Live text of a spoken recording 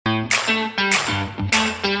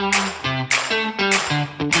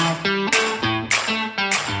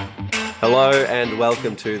Hello and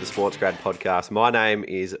welcome to the Sports Grad Podcast. My name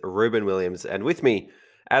is Ruben Williams, and with me,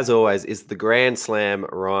 as always, is the Grand Slam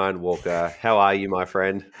Ryan Walker. How are you, my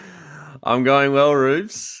friend? I'm going well,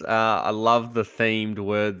 Rubes. I love the themed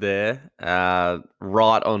word there.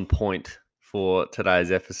 Right on point for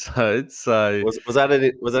today's episode. So, Was that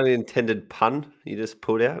an intended pun you just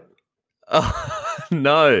pulled out?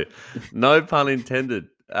 No pun intended.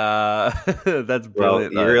 That's brilliant. Well, you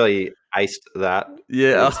though. really aced that. Yeah.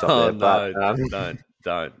 We're gonna stop there, no, but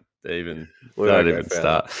don't even we won't go even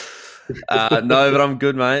further. start. No, but I'm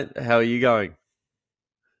good, mate. How are you going?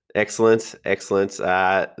 Excellent.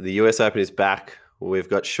 The US Open is back. We've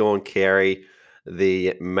got Sean Cary,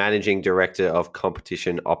 the Managing Director of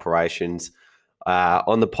Competition Operations,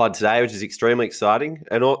 on the pod today, which is extremely exciting.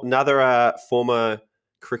 And another former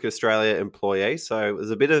Cricket Australia employee. So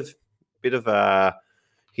there's a bit of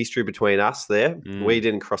history between us there. We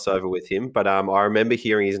didn't cross over with him, but I remember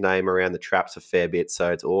hearing his name around the traps a fair bit.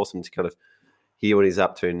 So it's awesome to kind of hear what he's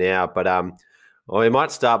up to now. But we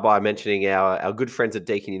might start by mentioning our good friends at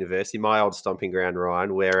Deakin University, my old stomping ground,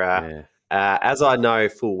 Ryan, where as I know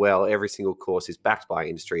full well, every single course is backed by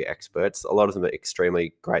industry experts. A lot of them are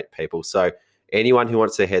extremely great people. So anyone who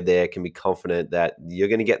wants to head there can be confident that you're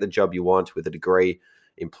going to get the job you want with a degree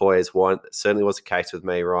employers want. It certainly was the case with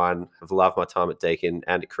me, Ryan. I've loved my time at Deakin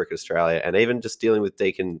and at Cricket Australia, and even just dealing with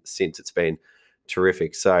Deakin since, it's been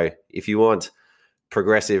terrific. So if you want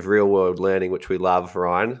progressive real-world learning, which we love,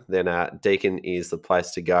 Ryan, then Deakin is the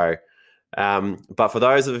place to go. But for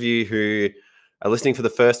those of you who are listening for the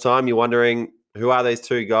first time, you're wondering, who are these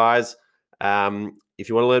two guys? If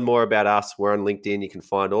you want to learn more about us, we're on LinkedIn. You can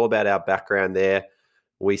find all about our background there.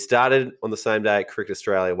 We started on the same day at Cricket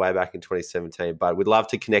Australia way back in 2017, but we'd love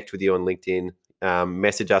to connect with you on LinkedIn.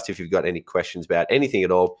 Message us if you've got any questions about anything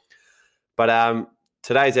at all. But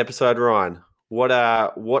today's episode, Ryan,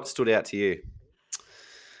 what stood out to you?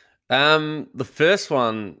 The first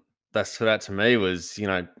one that stood out to me was,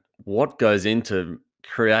 what goes into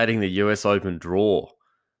creating the US Open draw.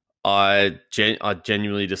 I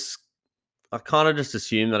genuinely I kind of just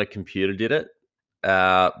assumed that a computer did it.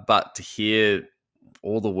 But to hear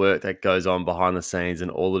all the work that goes on behind the scenes and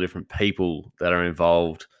all the different people that are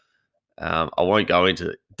involved, I won't go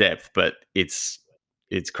into depth, but it's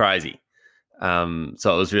crazy. So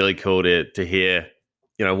it was really cool to hear,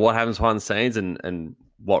 what happens behind the scenes and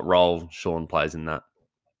what role Sean plays in that.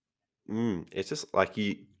 It's just like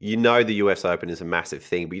the US Open is a massive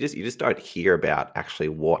thing, but you just don't hear about actually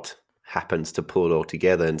what happens to pull it all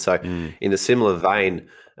together. And so in a similar vein,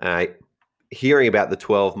 hearing about the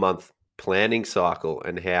 12-month planning cycle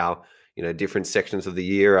and how, different sections of the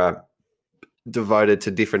year are devoted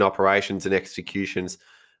to different operations and executions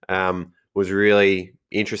was really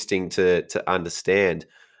interesting to understand.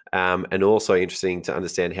 And also interesting to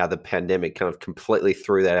understand how the pandemic kind of completely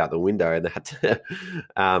threw that out the window and they had to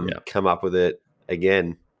come up with it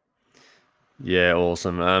again. Yeah,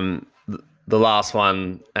 awesome. The last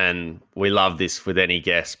one, and we love this with any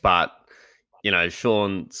guest, but,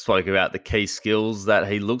 Sean spoke about the key skills that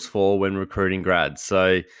he looks for when recruiting grads.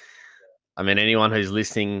 So, I mean, anyone who's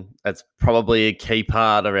listening, that's probably a key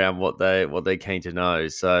part around what they're keen to know.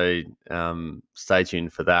 So stay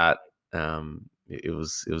tuned for that. It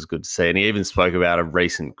was good to see. And he even spoke about a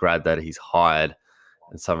recent grad that he's hired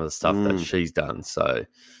and some of the stuff that she's done. So,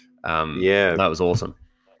 that was awesome.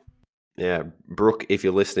 Yeah, Brooke, if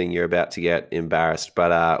you're listening, you're about to get embarrassed.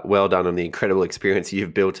 But well done on the incredible experience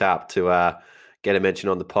you've built up to get a mention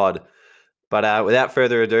on the pod. But without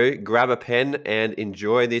further ado, grab a pen and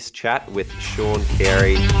enjoy this chat with Sean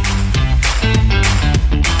Cary.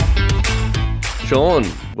 Sean,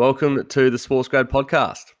 welcome to the Sports Grad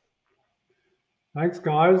Podcast. Thanks,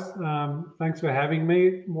 guys. Thanks for having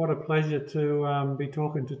me. What a pleasure to be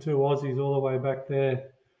talking to two Aussies all the way back there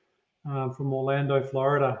from Orlando,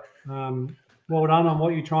 Florida. Well done on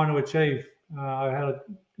what you're trying to achieve. I had a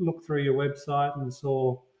look through your website and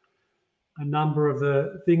saw a number of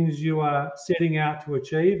the things you are setting out to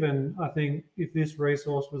achieve. And I think if this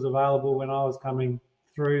resource was available when I was coming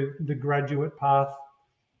through the graduate path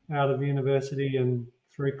out of university and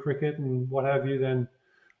through cricket and what have you, then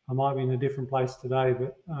I might be in a different place today.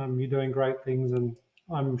 But you're doing great things, and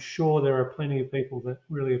I'm sure there are plenty of people that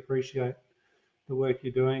really appreciate the work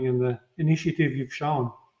you're doing and the initiative you've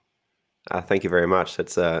shown. Thank you very much.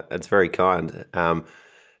 That's very kind.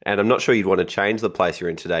 And I'm not sure you'd want to change the place you're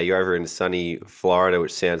in today. You're over in sunny Florida,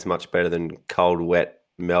 which sounds much better than cold, wet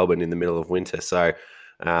Melbourne in the middle of winter. So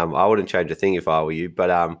I wouldn't change a thing if I were you.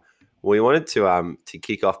 But we wanted to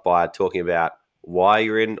kick off by talking about why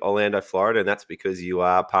you're in Orlando, Florida, and that's because you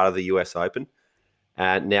are part of the US Open.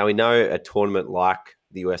 Now, we know a tournament like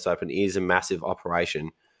the US Open is a massive operation,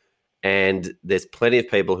 and there's plenty of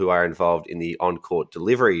people who are involved in the on-court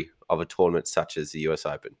delivery of a tournament such as the US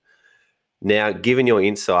Open. Now, given your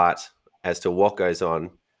insight as to what goes on,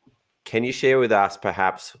 can you share with us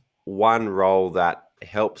perhaps one role that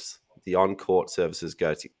helps the on-court services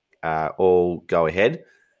all go ahead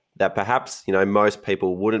that perhaps most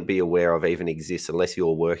people wouldn't be aware of even exists unless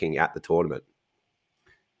you're working at the tournament?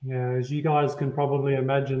 Yeah, as you guys can probably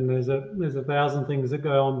imagine, there's a thousand things that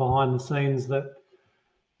go on behind the scenes that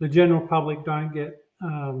the general public don't get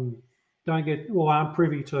or aren't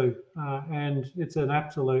privy to, and it's an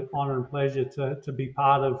absolute honour and pleasure to be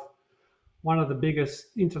part of one of the biggest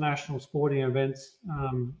international sporting events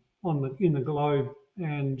in the globe,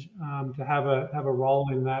 and to have a role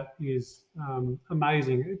in that is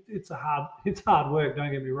amazing. It's hard work.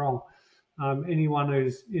 Don't get me wrong. Anyone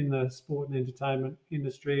who's in the sport and entertainment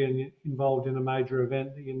industry and involved in a major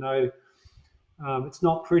event, it's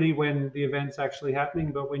not pretty when the event's actually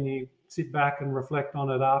happening, but when you sit back and reflect on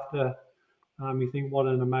it after, you think what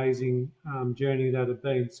an amazing journey that had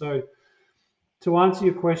been. So, to answer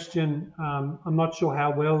your question, I'm not sure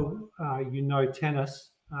how well you know tennis,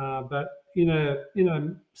 but in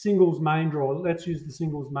a singles main draw, let's use the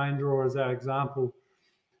singles main draw as our example.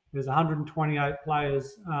 There's 128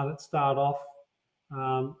 players that start off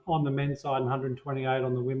on the men's side and 128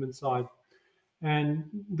 on the women's side. And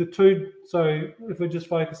so if we're just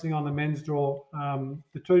focusing on the men's draw,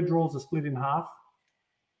 the two draws are split in half.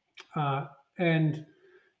 And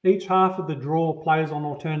each half of the draw plays on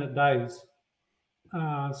alternate days.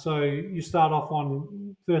 So you start off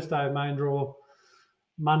on first day of main draw,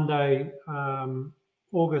 Monday,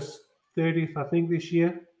 August 30th, I think, this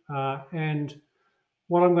year. And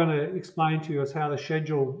what I'm going to explain to you is how the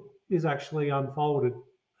schedule is actually unfolded,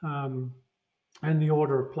 and the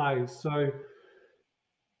order of plays. So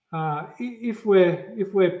if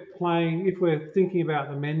we're thinking about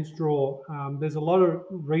the men's draw, there's a lot of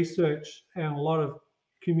research and a lot of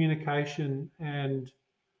communication and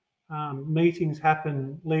meetings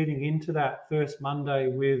happen leading into that first Monday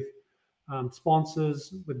with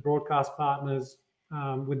sponsors, with broadcast partners,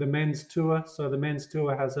 with the men's tour. So the men's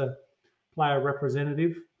tour has a player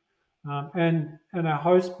representative, and our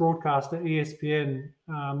host broadcaster ESPN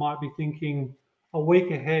might be thinking a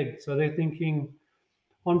week ahead. So they're thinking,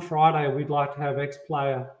 on Friday we'd like to have X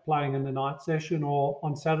player playing in the night session, or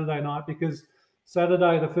on Saturday night, because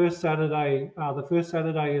the first Saturday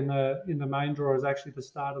in the main draw is actually the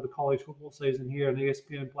start of the college football season here, and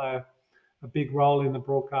ESPN play a big role in the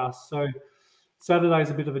broadcast. So Saturday's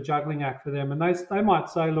a bit of a juggling act for them, and they might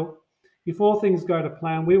say, look, if all things go to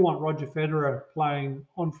plan, we want Roger Federer playing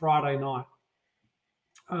on Friday night,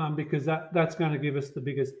 because that's going to give us the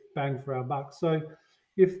biggest bang for our buck. So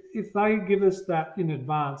if they give us that in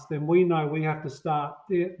advance, then we know we have to start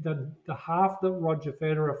the half that Roger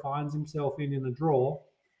Federer finds himself in the draw.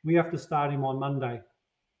 We have to start him on Monday.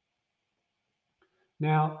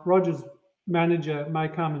 Now, Roger's manager may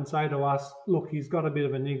come and say to us, look, he's got a bit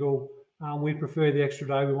of a niggle. We prefer the extra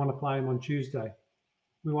day. We want to play him on Tuesday.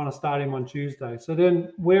 We want to start him on Tuesday. So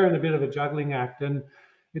then we're in a bit of a juggling act, and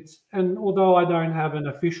although I don't have an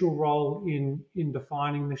official role in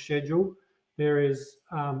defining the schedule, there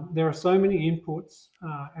are so many inputs,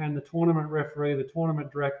 and the tournament referee, the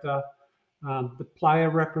tournament director, the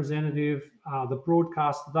player representative, the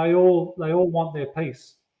broadcaster, they all want their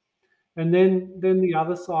piece. And then the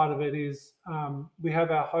other side of it is, we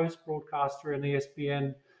have our host broadcaster in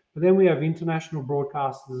ESPN, but then we have international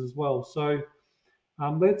broadcasters as well. So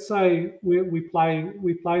let's say we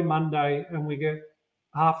play Monday and we get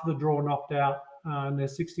half of the draw knocked out, and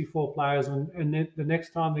there's 64 players, and then the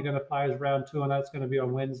next time they're going to play is round 2, and that's going to be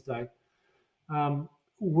on Wednesday.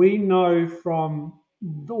 We know from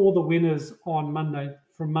all the winners from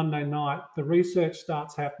Monday night, the research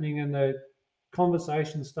starts happening and the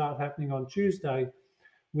conversations start happening on Tuesday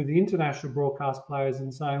with the international broadcast players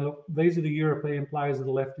and saying, look, these are the European players that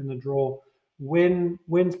are left in the draw.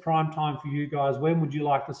 When's prime time for you guys? When would you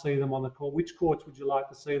like to see them on the court? Which courts would you like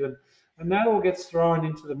to see them? And that all gets thrown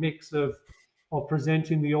into the mix of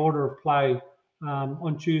presenting the order of play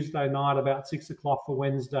on Tuesday night about 6 o'clock for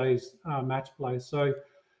Wednesday's match play. So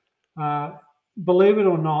believe it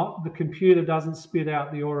or not, the computer doesn't spit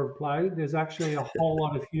out the order of play. There's actually a whole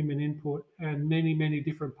lot of human input and many, many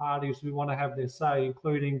different parties who want to have their say,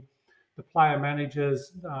 including the player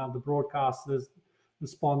managers, the broadcasters, the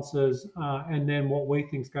sponsors, and then what we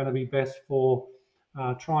think is going to be best for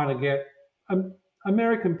trying to get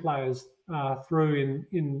American players through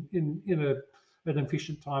in an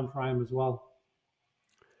efficient time frame as well.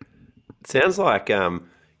 It sounds like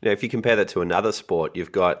if you compare that to another sport,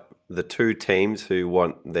 you've got the two teams who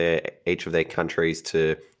want each of their countries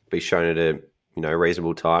to be shown at a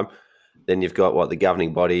reasonable time. Then you've got the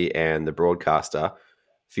governing body and the broadcaster.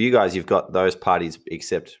 For you guys, you've got those parties,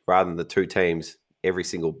 except rather than the two teams, every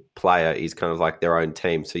single player is kind of like their own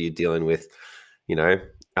team. So you're dealing with,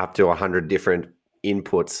 up to 100 different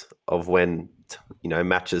inputs of when,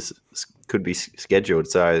 matches could be scheduled.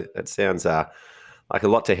 So that sounds like a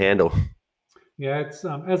lot to handle. Yeah, it's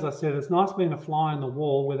as I said, it's nice being a fly on the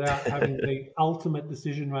wall without having the ultimate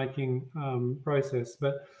decision-making process.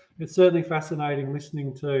 But it's certainly fascinating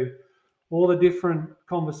listening to all the different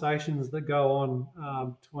conversations that go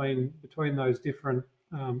on between those different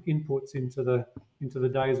inputs into the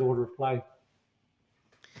day's order of play.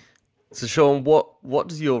 So, Sean, what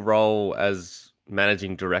does your role as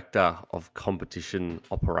managing director of competition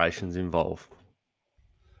operations involve?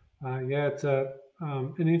 Yeah, it's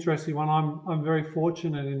an interesting one. I'm very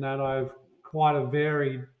fortunate in that I've quite a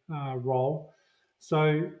varied role.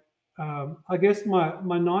 So I guess my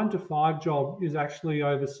 9 to 5 job is actually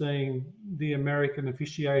overseeing the American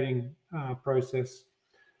officiating process.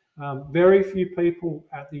 Very few people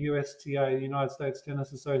at the USTA, the United States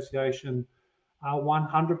Tennis Association, are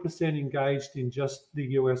 100% engaged in just the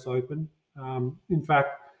US Open. In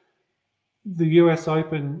fact, the US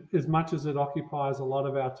Open, as much as it occupies a lot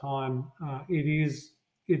of our time, it is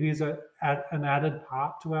an added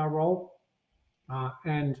part to our role.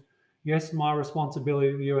 And yes, my responsibility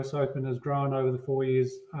at the US Open has grown over the 4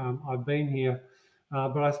 years I've been here.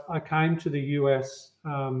 But I came to the US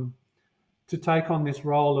to take on this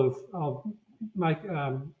role of make,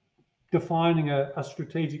 defining a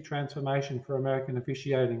strategic transformation for American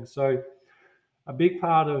officiating. So a big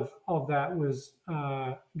part of that was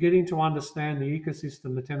getting to understand the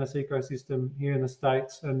ecosystem, the tennis ecosystem here in the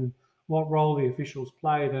States, and what role the officials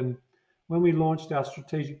played. And when we launched our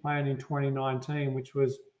strategic plan in 2019, which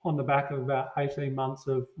was on the back of about 18 months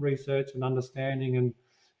of research and understanding and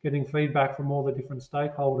getting feedback from all the different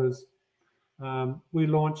stakeholders, we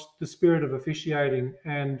launched the Spirit of Officiating.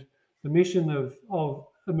 And the mission of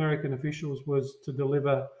American officials was to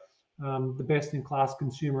deliver the best in class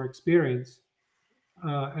consumer experience,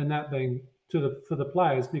 and that being for the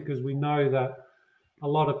players, because we know that a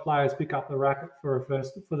lot of players pick up the racket for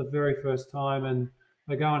the very first time, and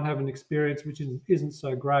they go and have an experience which isn't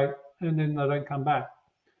so great, and then they don't come back,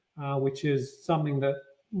 which is something that,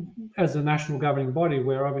 as a national governing body,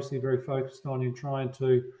 we're obviously very focused on in trying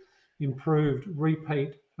to improve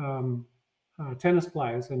repeat tennis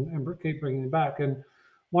players and keep bringing them back. And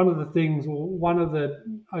one of the things, or one of the,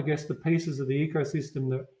 I guess, the pieces of the ecosystem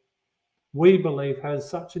that we believe has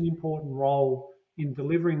such an important role in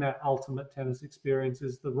delivering that ultimate tennis experience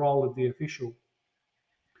is the role of the official.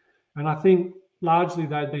 And I think largely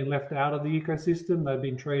they've been left out of the ecosystem. They've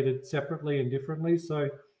been treated separately and differently. So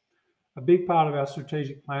a big part of our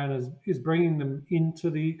strategic plan is bringing them into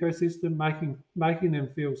the ecosystem, making them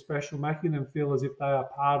feel special, making them feel as if they are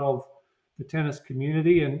part of the tennis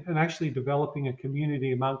community, and actually developing a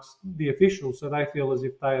community amongst the officials so they feel as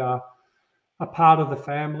if they are a part of the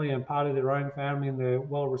family and part of their own family, and they're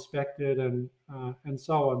well respected, and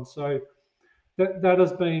so on. So that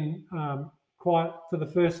has been quite, for the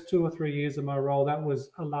first 2 or 3 years of my role, that was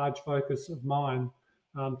a large focus of mine,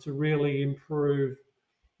 to really improve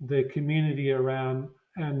the community around,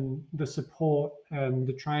 and the support and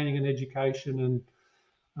the training and education,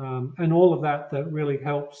 and all of that really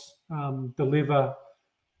helps deliver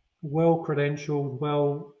well credentialed,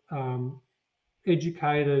 well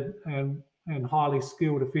educated, and highly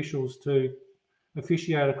skilled officials to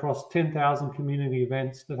officiate across 10,000 community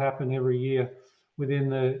events that happen every year within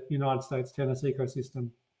the United States tennis ecosystem.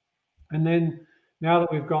 And then, now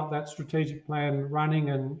that we've got that strategic plan running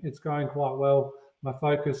and it's going quite well, my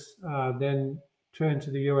focus then turned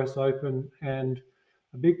to the US Open. And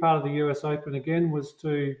a big part of the US Open, again, was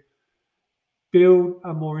to build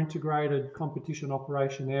a more integrated competition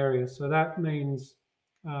operation area. So that means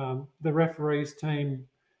the referees team,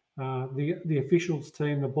 the officials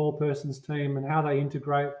team, the ball persons team, and how they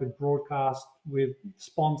integrate with broadcast, with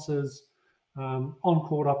sponsors,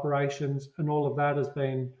 on-court operations, and all of that has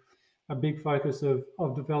been a big focus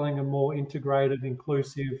of developing a more integrated,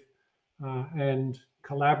 inclusive, and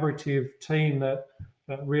collaborative team that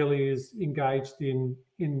really is engaged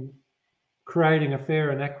in creating a fair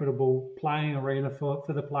and equitable playing arena for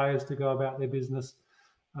the players to go about their business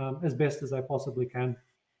as best as they possibly can.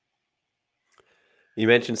 You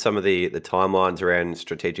mentioned some of the timelines around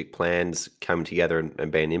strategic plans coming together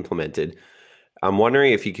and being implemented. I'm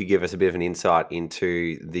wondering if you could give us a bit of an insight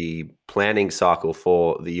into the planning cycle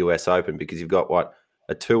for the US Open, because you've got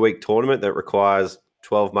a 2-week tournament that requires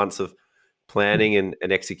 12 months of planning and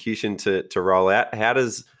execution to roll out. How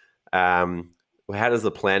does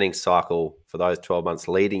the planning cycle for those 12 months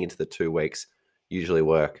leading into the 2 weeks usually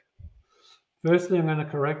work? Firstly, I'm going to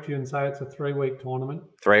correct you and say it's a 3-week tournament.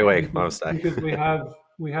 3 week, my mistake. Because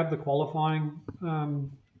we have the qualifying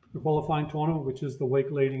tournament, which is the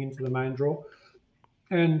week leading into the main draw,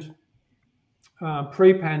 and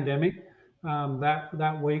pre-pandemic,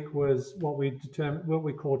 that week was what we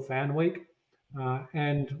called Fan Week,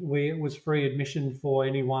 and it was free admission for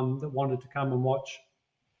anyone that wanted to come and watch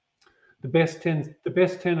the best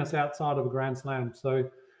tennis outside of a Grand Slam. So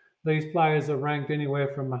these players are ranked anywhere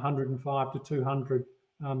from 105 to 200.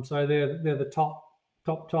 So they're the top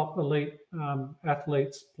elite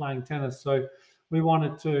athletes playing tennis. So we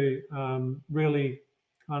wanted to really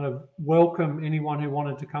kind of welcome anyone who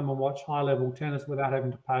wanted to come and watch high level tennis without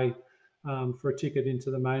having to pay for a ticket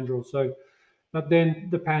into the main draw. So, but then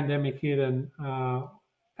the pandemic hit, and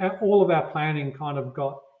all of our planning kind of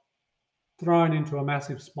got thrown into a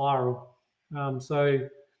massive spiral. So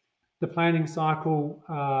the planning cycle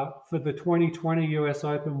for the 2020 US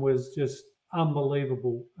Open was just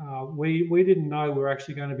unbelievable. We didn't know we were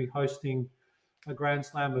actually going to be hosting a Grand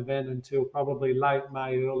Slam event until probably late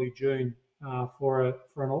May, early June for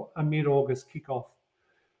a mid-August kickoff.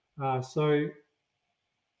 So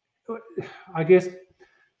I guess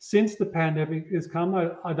since the pandemic has come,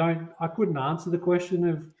 I couldn't answer the question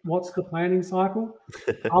of what's the planning cycle,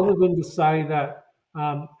 other than to say that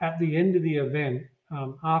at the end of the event,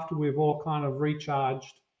 after we've all kind of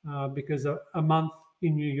recharged, because a month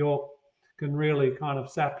in New York can really kind of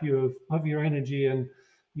sap you of your energy and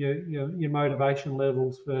your motivation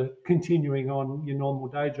levels for continuing on your normal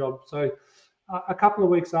day job. So a couple of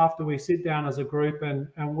weeks after, we sit down as a group and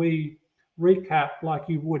we recap like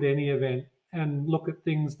you would any event and look at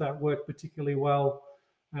things that work particularly well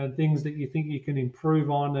and things that you think you can improve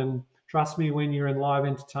on. And trust me, when you're in live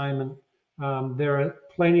entertainment, there are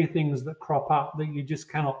plenty of things that crop up that you just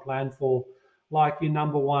cannot plan for, like your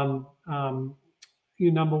number one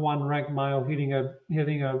ranked male hitting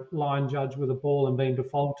a line judge with a ball and being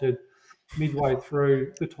defaulted midway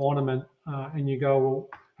through the tournament, and you go, well,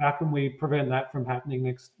 how can we prevent that from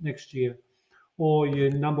happening next year? Or your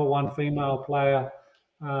number one female player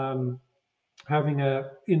having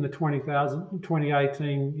in the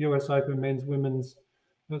 2018 US Open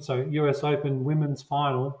women's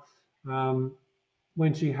final,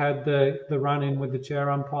 when she had the run-in with the chair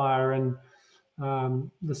umpire and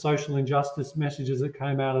the social injustice messages that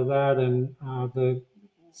came out of that, and the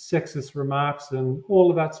sexist remarks and all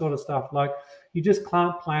of that sort of stuff. Like, you just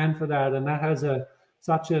can't plan for that, and that has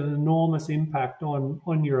such an enormous impact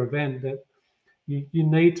on your event that you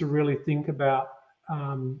need to really think about.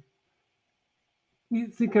 You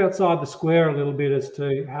think outside the square a little bit as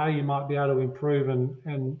to how you might be able to improve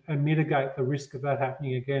and mitigate the risk of that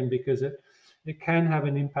happening again, because it can have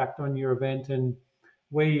an impact on your event, and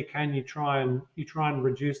where you can, you try and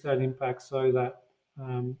reduce that impact so that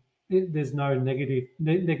there's no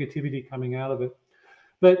negativity coming out of it.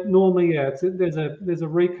 But normally, yeah, there's a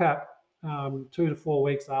recap 2 to 4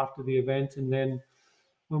 weeks after the event, and then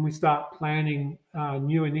when we start planning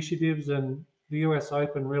new initiatives, and the US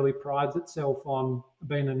Open really prides itself on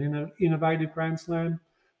being an innovative Grand Slam.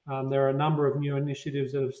 There are a number of new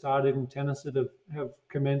initiatives that have started in tennis that have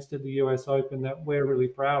commenced at the US Open that we're really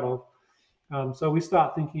proud of. So we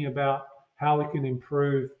start thinking about how we can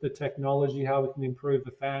improve the technology, how we can improve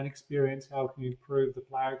the fan experience, how we can improve the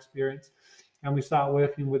player experience. And we start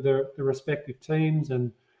working with the respective teams,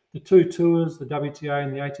 and the two tours, the WTA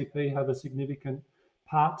and the ATP, have a significant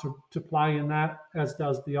part to play in that, as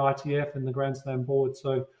does the ITF and the Grand Slam board.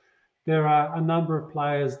 So there are a number of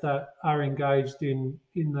players that are engaged in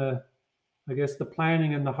the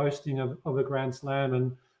planning and the hosting of a Grand Slam,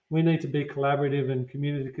 and we need to be collaborative and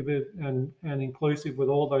communicative and inclusive with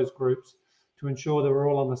all those groups to ensure that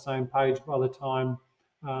we're all on the same page by the time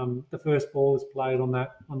the first ball is played on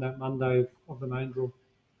that Monday of the main draw.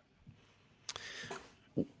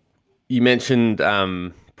 You mentioned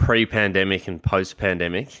pre-pandemic and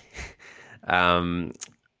post-pandemic.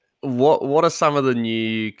 What are some of the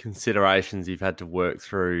new considerations you've had to work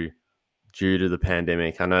through due to the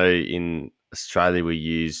pandemic? I know in Australia we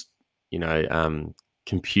used,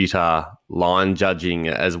 computer line judging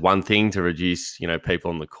as one thing to reduce, people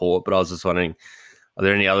on the court. But I was just wondering, are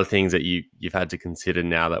there any other things that you've had to consider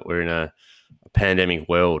now that we're in a pandemic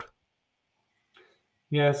world?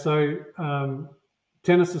 Yeah, so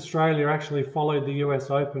Tennis Australia actually followed the US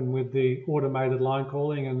Open with the automated line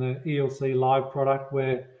calling and the ELC Live product,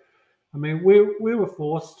 where, we were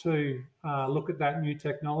forced to look at that new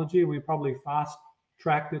technology. We probably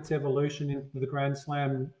tracked its evolution into the Grand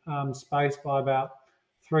Slam space by about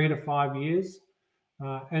 3 to 5 years.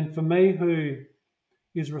 And for me, who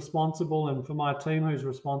is responsible, and for my team who's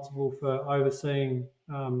responsible for overseeing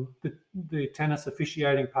the tennis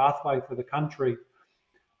officiating pathway for the country,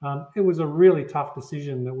 it was a really tough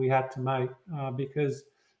decision that we had to make because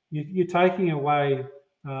you're taking away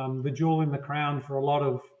the jewel in the crown for a lot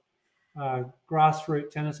of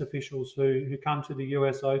grassroots tennis officials who come to the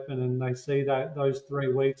US Open, and they see that those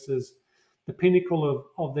 3 weeks as the pinnacle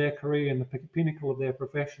of their career and the pinnacle of their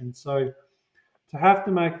profession. So to have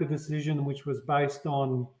to make the decision, which was based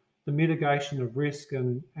on the mitigation of risk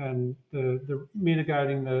and the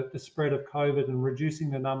mitigating the spread of COVID and reducing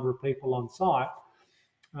the number of people on site,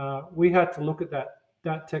 we had to look at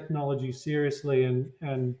that technology seriously,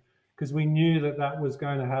 and because we knew that was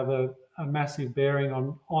going to have a massive bearing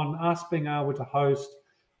on us being able to host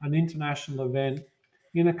an international event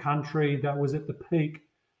in a country that was at the peak,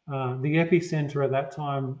 the epicenter at that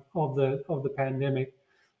time of the pandemic,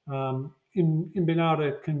 in being able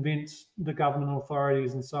to convince the government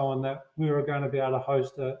authorities and so on that we were going to be able to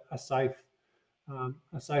host a safe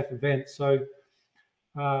event. So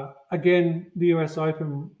again, the US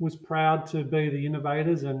Open was proud to be the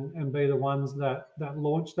innovators and be the ones that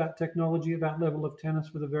launched that technology at that level of tennis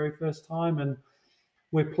for the very first time. And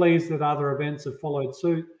we're pleased that other events have followed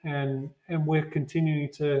suit, and we're continuing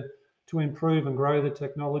to improve and grow the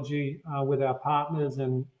technology with our partners,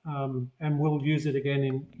 and we'll use it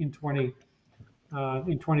again in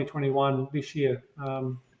 2021 this year.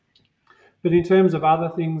 But in terms of other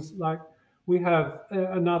things, like we have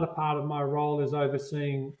another part of my role is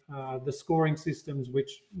overseeing the scoring systems,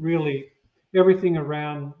 which really everything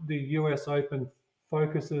around the US Open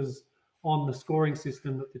focuses on the scoring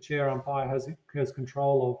system that the chair umpire has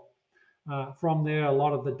control of. From there, a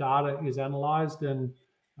lot of the data is analysed, and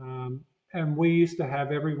we used to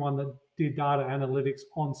have everyone that did data analytics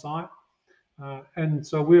on site. And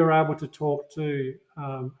so we were able to talk to,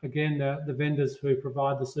 again, the vendors who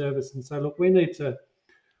provide the service and say, look, we need to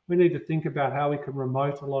think about how we can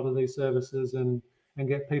remote a lot of these services and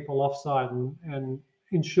get people off-site and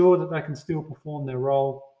ensure that they can still perform their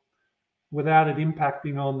role without it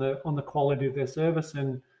impacting on the quality of their service.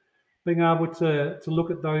 And being able to look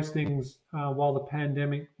at those things while the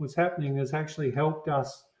pandemic was happening has actually helped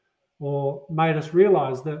us, or made us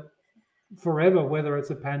realize that forever, whether it's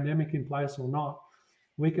a pandemic in place or not,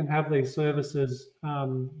 we can have these services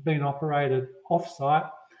being operated off-site,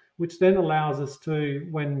 which then allows us to,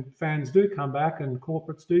 when fans do come back and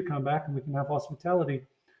corporates do come back and we can have hospitality,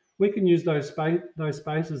 we can use those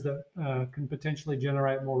spaces that can potentially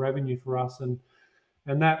generate more revenue for us, and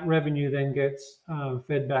that revenue then gets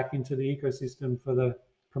fed back into the ecosystem for the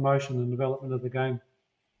promotion and development of the game.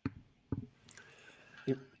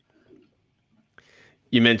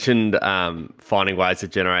 You mentioned finding ways to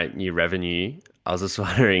generate new revenue. I was just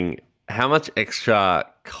wondering, how much extra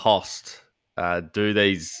cost do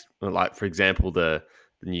these, like for example, the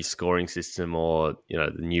new scoring system, or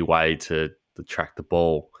the new way to track the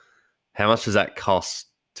ball? How much does that cost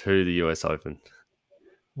to the US Open?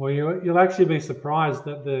 Well, you'll actually be surprised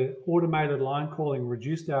that the automated line calling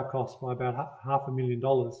reduced our costs by about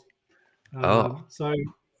 $500,000. So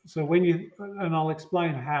when and I'll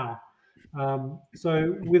explain how.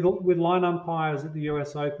 So with line umpires at the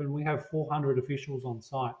US Open, we have 400 officials on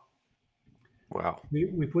site. Wow.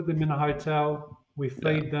 We put them in a hotel, we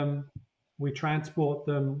feed them, we transport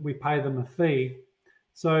them, we pay them a fee.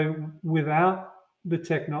 So with the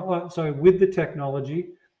technology,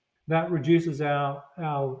 that reduces our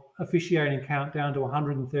officiating count down to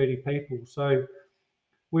 130 people. So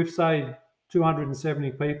we've saved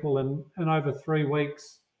 270 people, and over 3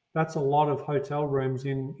 weeks, that's a lot of hotel rooms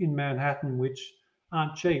in Manhattan, which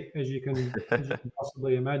aren't cheap, as you can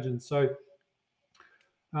possibly imagine. So,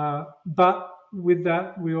 but with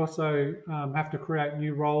that, we also have to create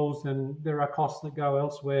new roles, and there are costs that go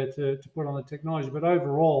elsewhere to put on the technology. But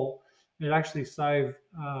overall, it actually saved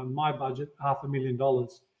my budget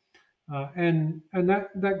 $500,000. And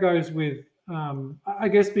that goes with, I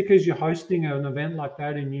guess, because you're hosting an event like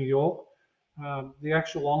that in New York, the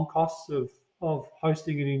actual on costs of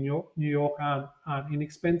hosting it in New York aren't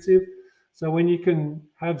inexpensive. So when you can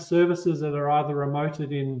have services that are either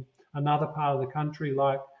remoted in another part of the country,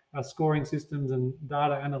 like our scoring systems and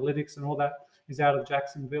data analytics and all that is out of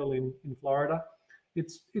Jacksonville in Florida,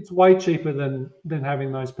 it's way cheaper than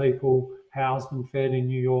having those people housed and fed in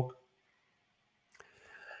New York.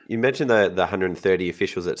 You mentioned the 130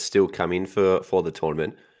 officials that still come in for the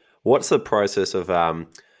tournament. What's the process of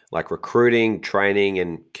like recruiting, training,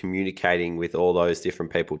 and communicating with all those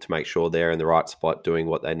different people to make sure they're in the right spot doing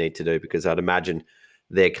what they need to do? Because I'd imagine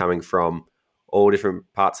they're coming from all different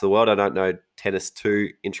parts of the world. I don't know tennis too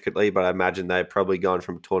intricately, but I imagine they're probably going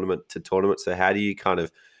from tournament to tournament. So how do you kind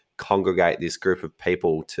of congregate this group of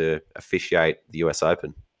people to officiate the US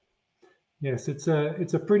Open? Yes, it's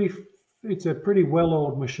a pretty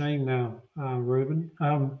well-oiled machine now, Ruben.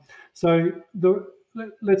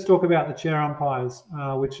 Let's talk about the chair umpires,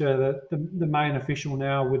 which are the main official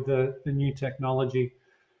now with the new technology.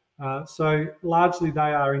 So largely they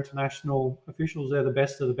are international officials. They're the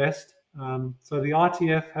best of the best. So the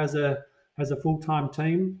ITF has a full-time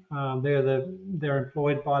team. They're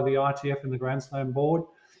employed by the ITF and the Grand Slam board,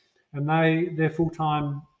 and they're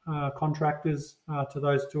full-time contractors to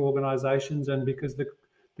those two organisations. And because the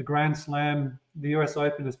Grand Slam, the US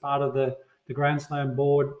Open, is part of the Grand Slam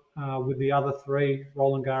board with the other three,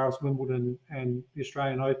 Roland Garros, Wimbledon, and the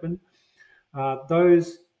Australian Open,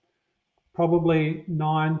 those probably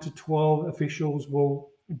 9 to 12 officials will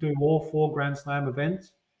do all four Grand Slam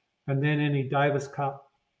events, and then any Davis Cup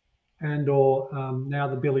and or now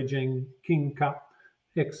the Billie Jean King Cup,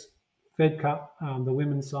 ex-Fed Cup, the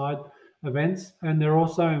women's side events. And they're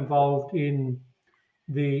also involved in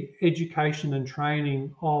the education and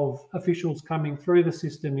training of officials coming through the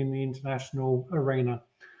system in the international arena.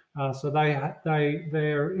 So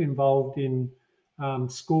they're involved in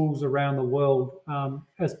schools around the world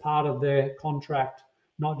as part of their contract,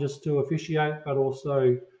 not just to officiate, but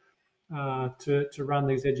also to run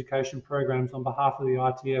these education programs on behalf of the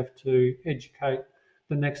ITF to educate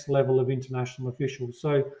the next level of international officials.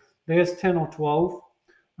 So there's 10 or 12,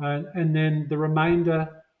 and then the remainder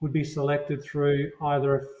would be selected through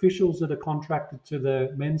either officials that are contracted to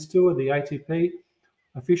the men's tour, the ATP,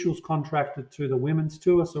 officials contracted to the women's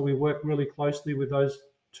tour. So we work really closely with those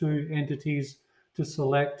two entities to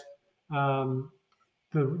select the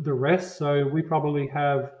rest. So we probably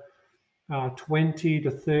have 20 to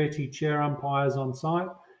 30 chair umpires on site.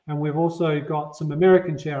 And we've also got some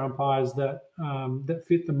American chair umpires that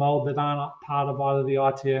fit the mold that aren't part of either the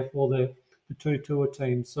ITF or the two tour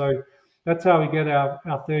teams. So that's how we get our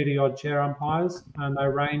 30 odd chair umpires, and they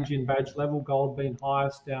range in badge level, gold being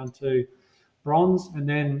highest, down to bronze. And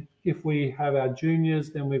then if we have our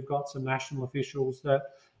juniors, then we've got some national officials that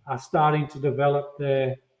are starting to develop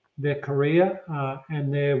their career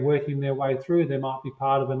and they're working their way through. They might be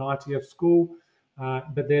part of an ITF school,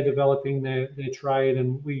 but they're developing their trade,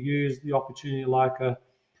 and we use the opportunity like the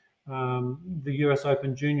US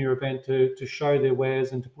Open Junior event to show their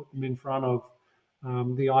wares and to put them in front of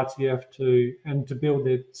the ITF to build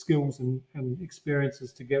their skills and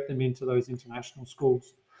experiences to get them into those international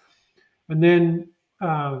schools. And then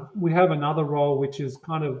we have another role which is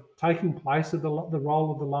kind of taking place of the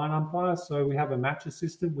role of the line umpire. So we have a match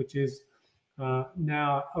assistant, which is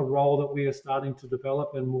now a role that we are starting to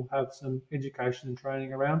develop, and we'll have some education and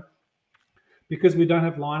training around. Because we don't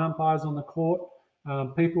have line umpires on the court,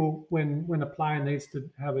 people, when a player needs to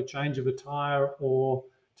have a change of attire or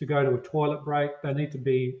to go to a toilet break, they need to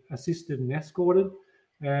be assisted and escorted.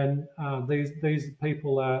 And these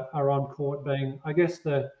people are on court being, I guess,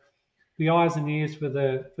 the eyes and ears for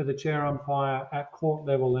the chair umpire at court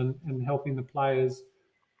level, and helping the players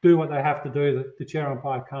do what they have to do that the chair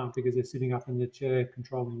umpire can't, because they're sitting up in the chair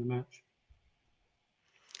controlling the match.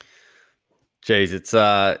 Geez,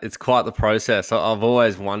 it's quite the process. I've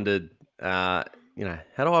always wondered, how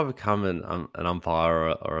do I become an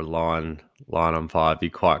umpire or a line umpire? It'd be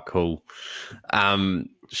quite cool.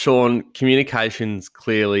 Sean, communication's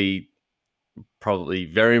clearly probably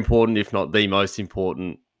very important, if not the most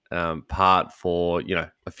important part for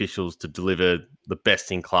officials to deliver the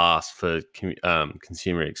best in class for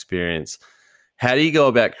consumer experience. How do you go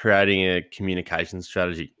about creating a communication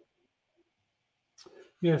strategy?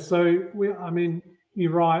 Yeah, so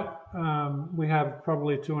you're right. We have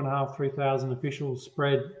probably 2,500, 3,000 officials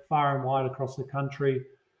spread far and wide across the country,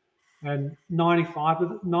 and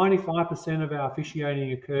 95% of our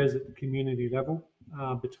officiating occurs at the community level,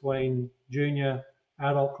 between junior,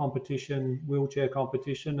 adult competition, wheelchair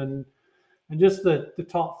competition, and just the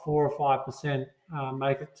top 4 or 5%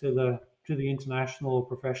 make it to the international or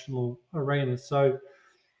professional arena. So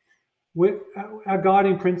our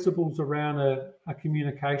guiding principles around a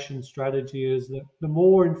communication strategy is that the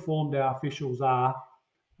more informed our officials are,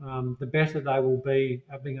 the better they will be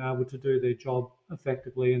at being able to do their job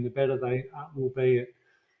effectively, and the better they will be at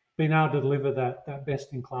being able to deliver that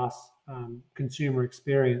best-in-class consumer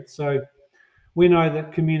experience. So we know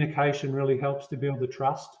that communication really helps to build the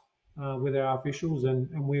trust with our officials, and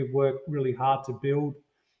we've worked really hard to build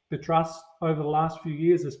the trust over the last few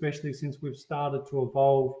years, especially since we've started to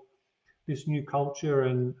evolve this new culture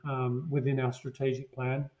and within our strategic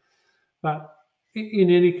plan. But in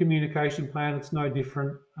any communication plan, it's no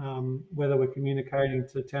different. Whether we're communicating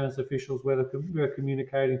to tennis officials, whether we're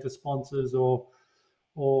communicating to sponsors, or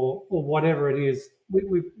whatever it is,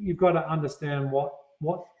 you've got to understand what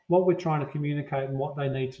we're trying to communicate and what they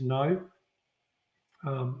need to know,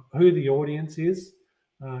 who the audience is,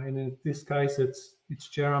 and in this case, it's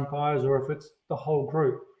chair umpires, or if it's the whole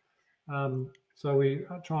group. So we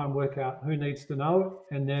try and work out who needs to know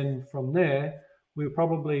it, and then from there, we'll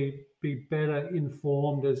probably be better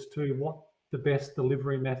informed as to what the best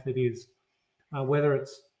delivery method is, whether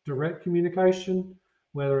it's direct communication,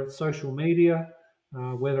 whether it's social media,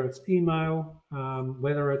 whether it's email,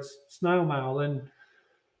 whether it's snail mail. And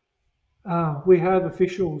we have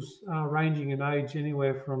officials ranging in age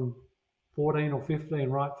anywhere from 14 or 15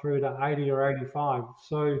 right through to 80 or 85.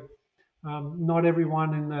 So not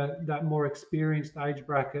everyone in that more experienced age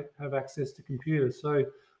bracket have access to computers. So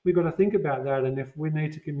we've got to think about that. And if we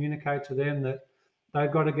need to communicate to them that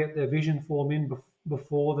they've got to get their vision form in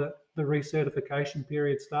before the recertification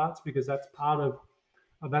period starts, because that's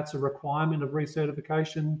that's a requirement of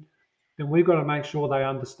recertification, then we've got to make sure they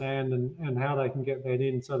understand and how they can get that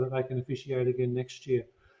in so that they can officiate again next year.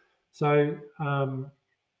 So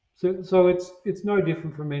so it's no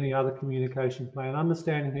different from any other communication plan.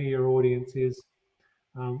 Understanding who your audience is,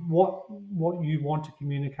 what you want to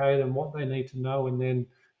communicate, and what they need to know, and then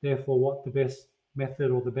therefore what the best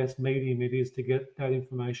method or the best medium it is to get that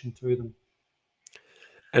information to them.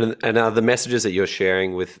 And are the messages that you're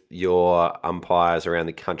sharing with your umpires around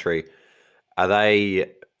the country, are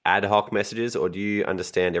they ad hoc messages, or do you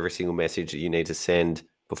understand every single message that you need to send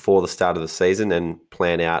before the start of the season and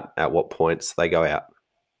plan out at what points they go out?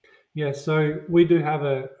 Yeah, so we do have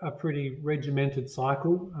a pretty regimented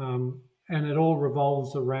cycle, and it all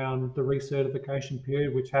revolves around the recertification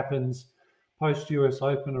period, which happens post US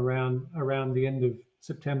Open around the end of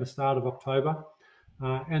September, start of October.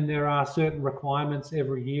 And there are certain requirements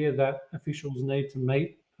every year that officials need to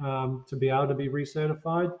meet to be able to be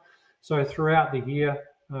recertified. So throughout the year,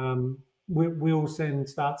 we'll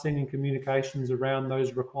start sending communications around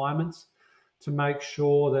those requirements to make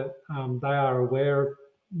sure that they are aware of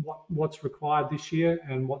what's required this year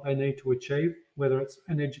and what they need to achieve, whether it's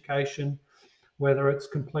an education, whether it's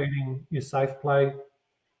completing your safe play,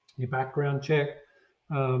 your background check,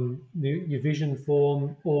 your vision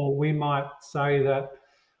form, or we might say that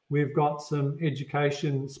we've got some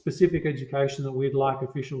specific education that we'd like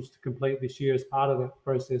officials to complete this year as part of that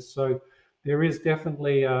process. So there is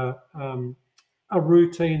definitely a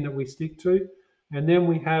routine that we stick to. And then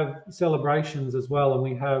we have celebrations as well, and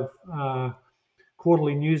we have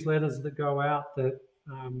quarterly newsletters that go out that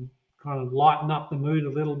kind of lighten up the mood a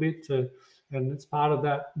little bit, and it's part of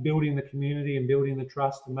that building the community and building the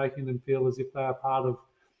trust and making them feel as if they are part of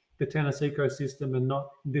the tennis ecosystem and not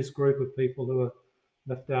this group of people who are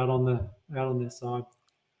left out on their side.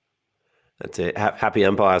 That's it. Happy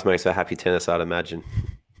umpires makes a happy tennis, I'd imagine.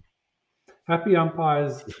 Happy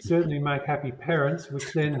umpires certainly make happy parents,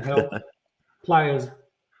 which then help players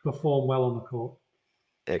perform well on the court.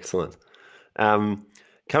 Excellent.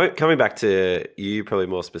 Coming back to you, probably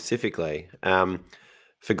more specifically,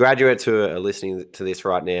 for graduates who are listening to this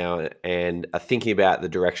right now and are thinking about the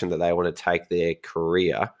direction that they want to take their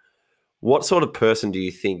career, what sort of person do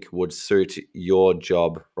you think would suit your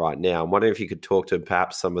job right now? I'm wondering if you could talk to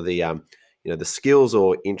perhaps some of the the skills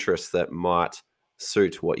or interests that might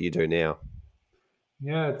suit what you do now.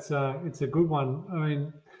 Yeah, it's a good one. I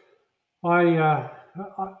mean, I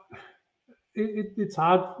it's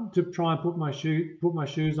hard to try and put my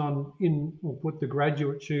shoes on or put the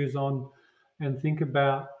graduate shoes on and think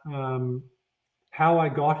about how I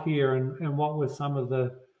got here and what were some of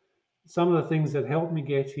the things that helped me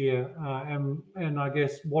get here, and I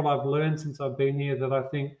guess what I've learned since I've been here, that I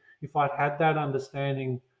think if I'd had that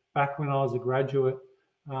understanding back when I was a graduate,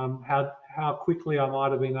 how quickly I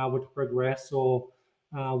might have been able to progress, or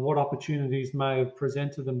what opportunities may have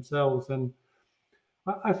presented themselves. And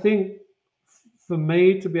I think for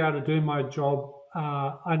me to be able to do my job,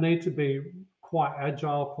 I need to be quite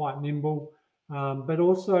agile, quite nimble, but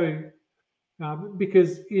also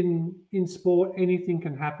because in sport anything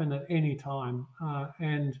can happen at any time,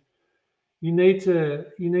 and you need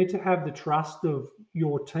to have the trust of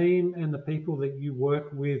your team and the people that you work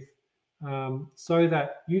with, so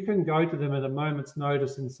that you can go to them at a moment's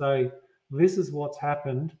notice and say, "This is what's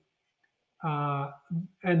happened,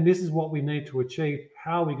 and this is what we need to achieve.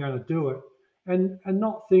 How are we going to do it?" And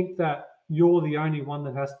not think that you're the only one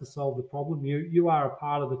that has to solve the problem. You are a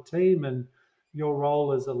part of the team, and your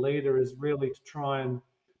role as a leader is really to try and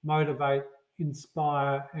motivate,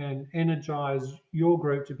 inspire, and energize your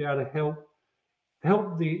group to be able to help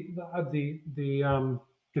help the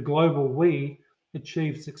global we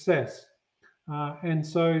achieve success. And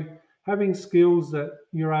so having skills that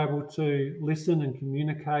you're able to listen and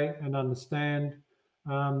communicate and understand,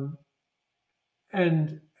 um,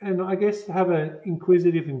 and I guess have an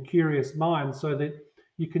inquisitive and curious mind, so that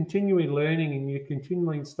you're continually learning and you're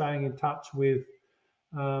continually staying in touch with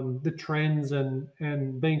the trends,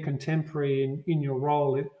 and being contemporary in your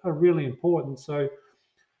role are really important. So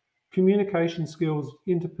communication skills,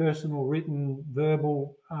 interpersonal, written,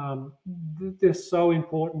 verbal, they're so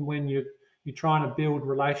important when you're trying to build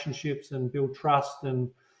relationships and build trust, and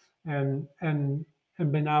and and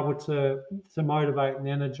being able to motivate and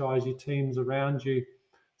energize your teams around you,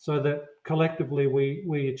 so that collectively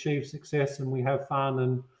we achieve success and we have fun,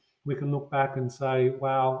 and we can look back and say,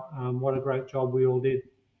 wow, what a great job we all did.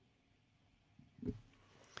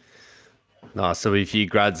 Nice. So if you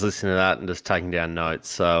grads listening to that and just taking down notes,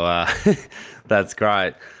 so that's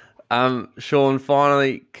great. Sean,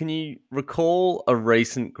 finally, can you recall a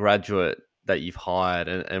recent graduate that you've hired,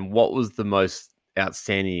 and what was the most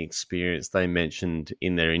outstanding experience they mentioned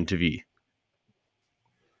in their interview?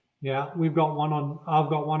 Yeah, we've got one on. I've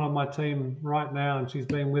got one on my team right now, and she's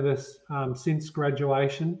been with us since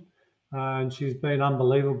graduation, and she's been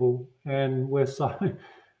unbelievable. And we're so.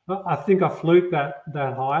 I think I fluked that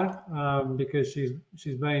high, because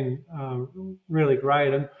she's been really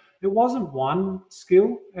great, and it wasn't one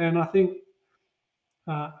skill. And I think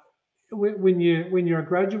uh, when you're a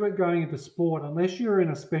graduate going into sport, unless you're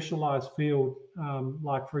in a specialized field,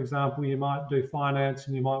 like for example, you might do finance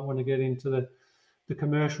and you might want to get into the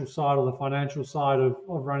commercial side or the financial side of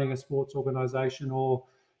running a sports organization, or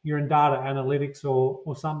you're in data analytics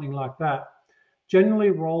or something like that. Generally,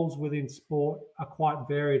 roles within sport are quite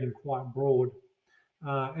varied and quite broad.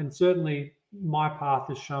 And certainly, my path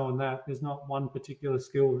has shown that there's not one particular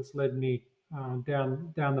skill that's led me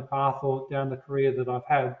down the path or down the career that I've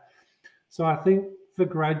had. So I think for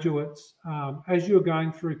graduates, as you're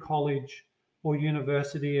going through college or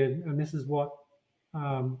university, and this is what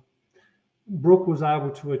um, Brooke was able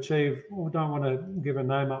to achieve. I don't want to give her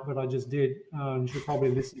name up, but I just did. And she'll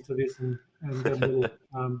probably listen to this and get a little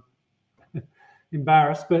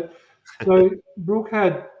embarrassed. But so Brooke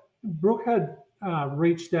had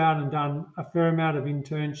reached out and done a fair amount of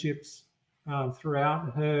internships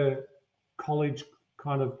throughout her college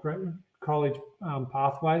kind of college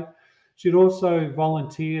pathway. She'd also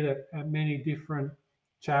volunteered at many different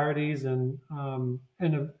charities and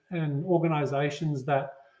organisations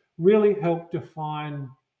that really help define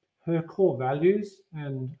her core values,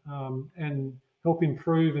 and help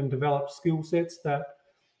improve and develop skill sets that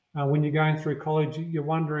when you're going through college, you're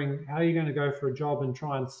wondering how you're going to go for a job and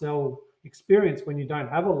try and sell experience when you don't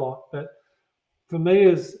have a lot. But for me,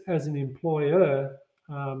 as an employer,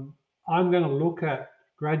 I'm going to look at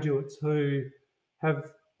graduates who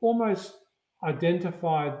have almost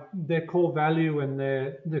identified their core value and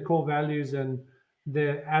their core values and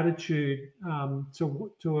their attitude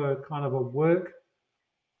to a kind of a work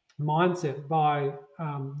mindset by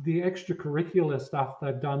the extracurricular stuff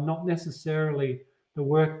they've done, not necessarily the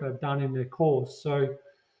work they've done in their course. So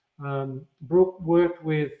Brooke worked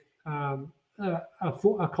with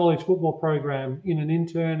a college football program in an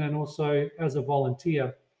intern and also as a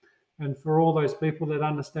volunteer. And for all those people that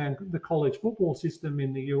understand the college football system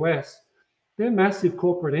in the US, they're massive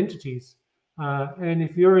corporate entities. And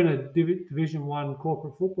if you're in a Division One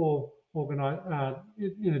corporate football in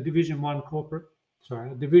a Division One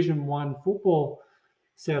a Division One football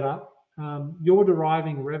setup, you're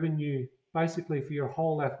deriving revenue basically for your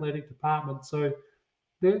whole athletic department. So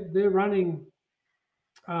they're running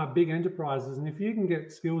big enterprises, and if you can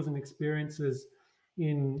get skills and experiences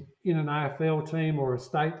in an AFL team or a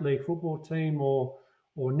state league football team or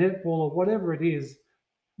netball or whatever it is,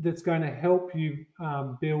 that's going to help you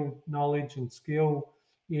build knowledge and skill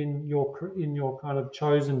in your kind of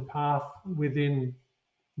chosen path within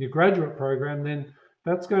your graduate program, then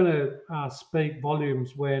that's going to speak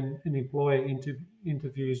volumes when an employer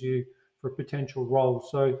interviews you for a potential role.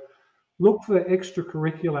 So look for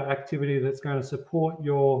extracurricular activity that's going to support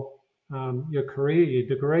your career, your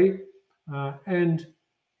degree, and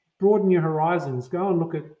broaden your horizons. Go and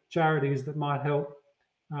look at charities that might help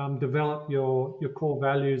develop your core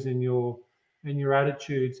values and your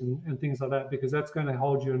attitudes and things like that, because that's going to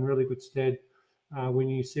hold you in really good stead when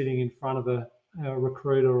you're sitting in front of a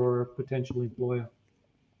recruiter or a potential employer.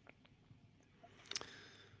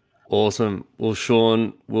 Awesome. Well,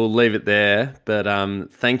 Sean, we'll leave it there. But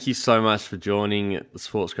thank you so much for joining the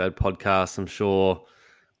Sports Grad podcast. I'm sure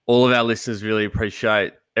all of our listeners really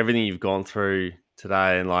appreciate everything you've gone through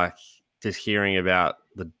today, and like just hearing about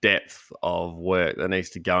the depth of work that needs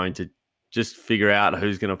to go into just figure out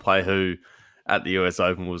who's going to play who at the US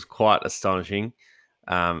Open was quite astonishing.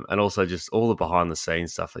 And also just all the behind the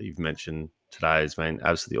scenes stuff that you've mentioned today has been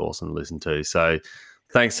absolutely awesome to listen to. So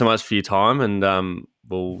thanks so much for your time, and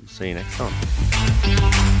we'll see you next time.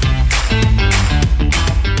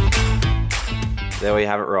 There we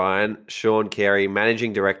have it, Ryan. Sean Cary,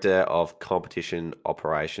 Managing Director of Competition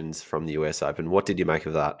Operations from the US Open. What did you make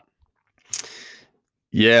of that?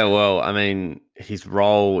 Yeah, well, I mean, his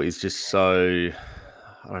role is just so,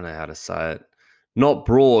 I don't know how to say it, not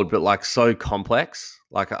broad, but like so complex.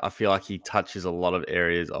 Like I feel like he touches a lot of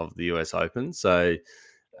areas of the US Open. So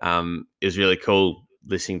it was really cool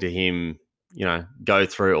listening to him, go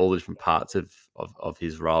through all the different parts of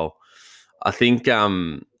his role. I think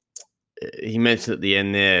he mentioned at the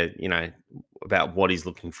end there, about what he's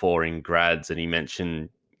looking for in grads, and he mentioned,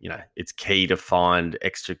 it's key to find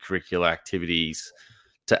extracurricular activities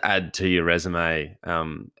to add to your resume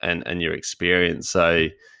and your experience. So,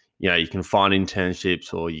 you can find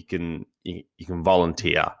internships, or you can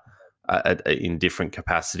volunteer in different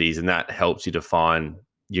capacities, and that helps you define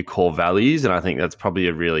your core values. And I think that's probably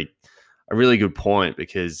a really good point,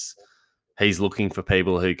 because he's looking for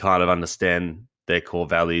people who kind of understand their core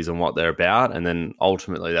values and what they're about, and then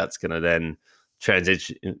ultimately that's going to then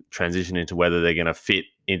transition into whether they're going to fit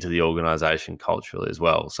into the organization culturally as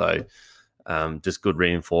well. So just good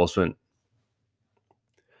reinforcement.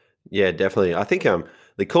 Yeah, definitely. I think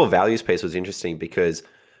the core values piece was interesting, because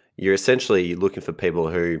you're essentially looking for people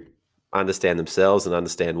who understand themselves and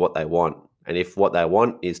understand what they want. And if what they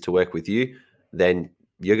want is to work with you, then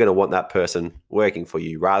you're going to want that person working for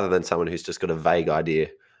you, rather than someone who's just got a vague idea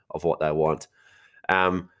of what they want.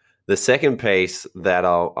 The second piece that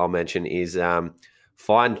I'll mention is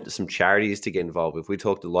find some charities to get involved with. We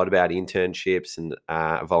talked a lot about internships and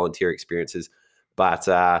volunteer experiences, but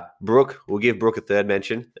Brooke, we'll give Brooke a third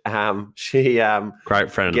mention. She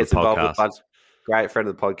great friend gets of the involved podcast. with great friend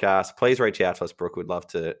of the podcast. Please reach out to us, Brooke. We'd love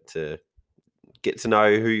to get to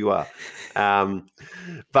know who you are.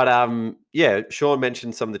 Yeah, Sean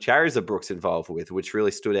mentioned some of the charities that Brooke's involved with, which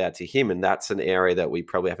really stood out to him. And that's an area that we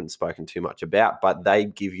probably haven't spoken too much about, but they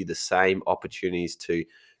give you the same opportunities to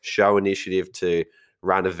show initiative, to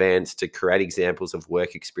run events, to create examples of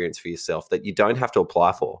work experience for yourself that you don't have to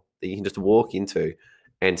apply for, that you can just walk into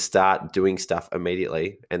and start doing stuff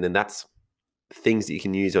immediately. And then that's things that you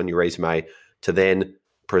can use on your resume to then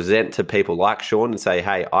present to people like Sean and say,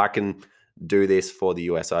 hey, I can do this for the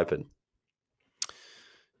US Open.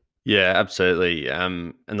 Yeah, absolutely.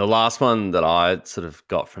 And the last one that I sort of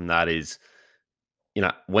got from that is,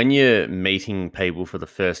 when you're meeting people for the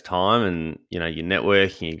first time and, you're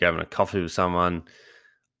networking, you're grabbing a coffee with someone,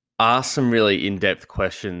 ask some really in-depth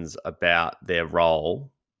questions about their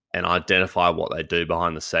role and identify what they do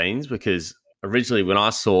behind the scenes. Because originally when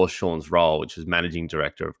I saw Sean's role, which was Managing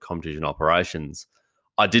Director of Competition Operations,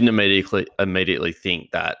 I didn't immediately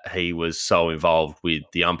think that he was so involved with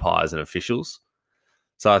the umpires and officials.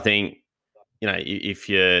 So I think, if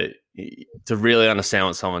you're to really understand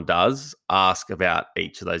what someone does, ask about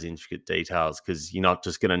each of those intricate details, because you're not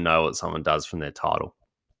just going to know what someone does from their title.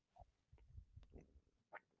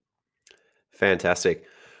 Fantastic.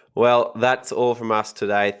 Well, that's all from us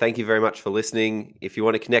today. Thank you very much for listening. If you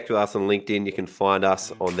want to connect with us on LinkedIn, you can find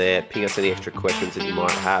us on there. Ping us any extra questions that you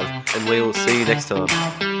might have, and we will see you next time.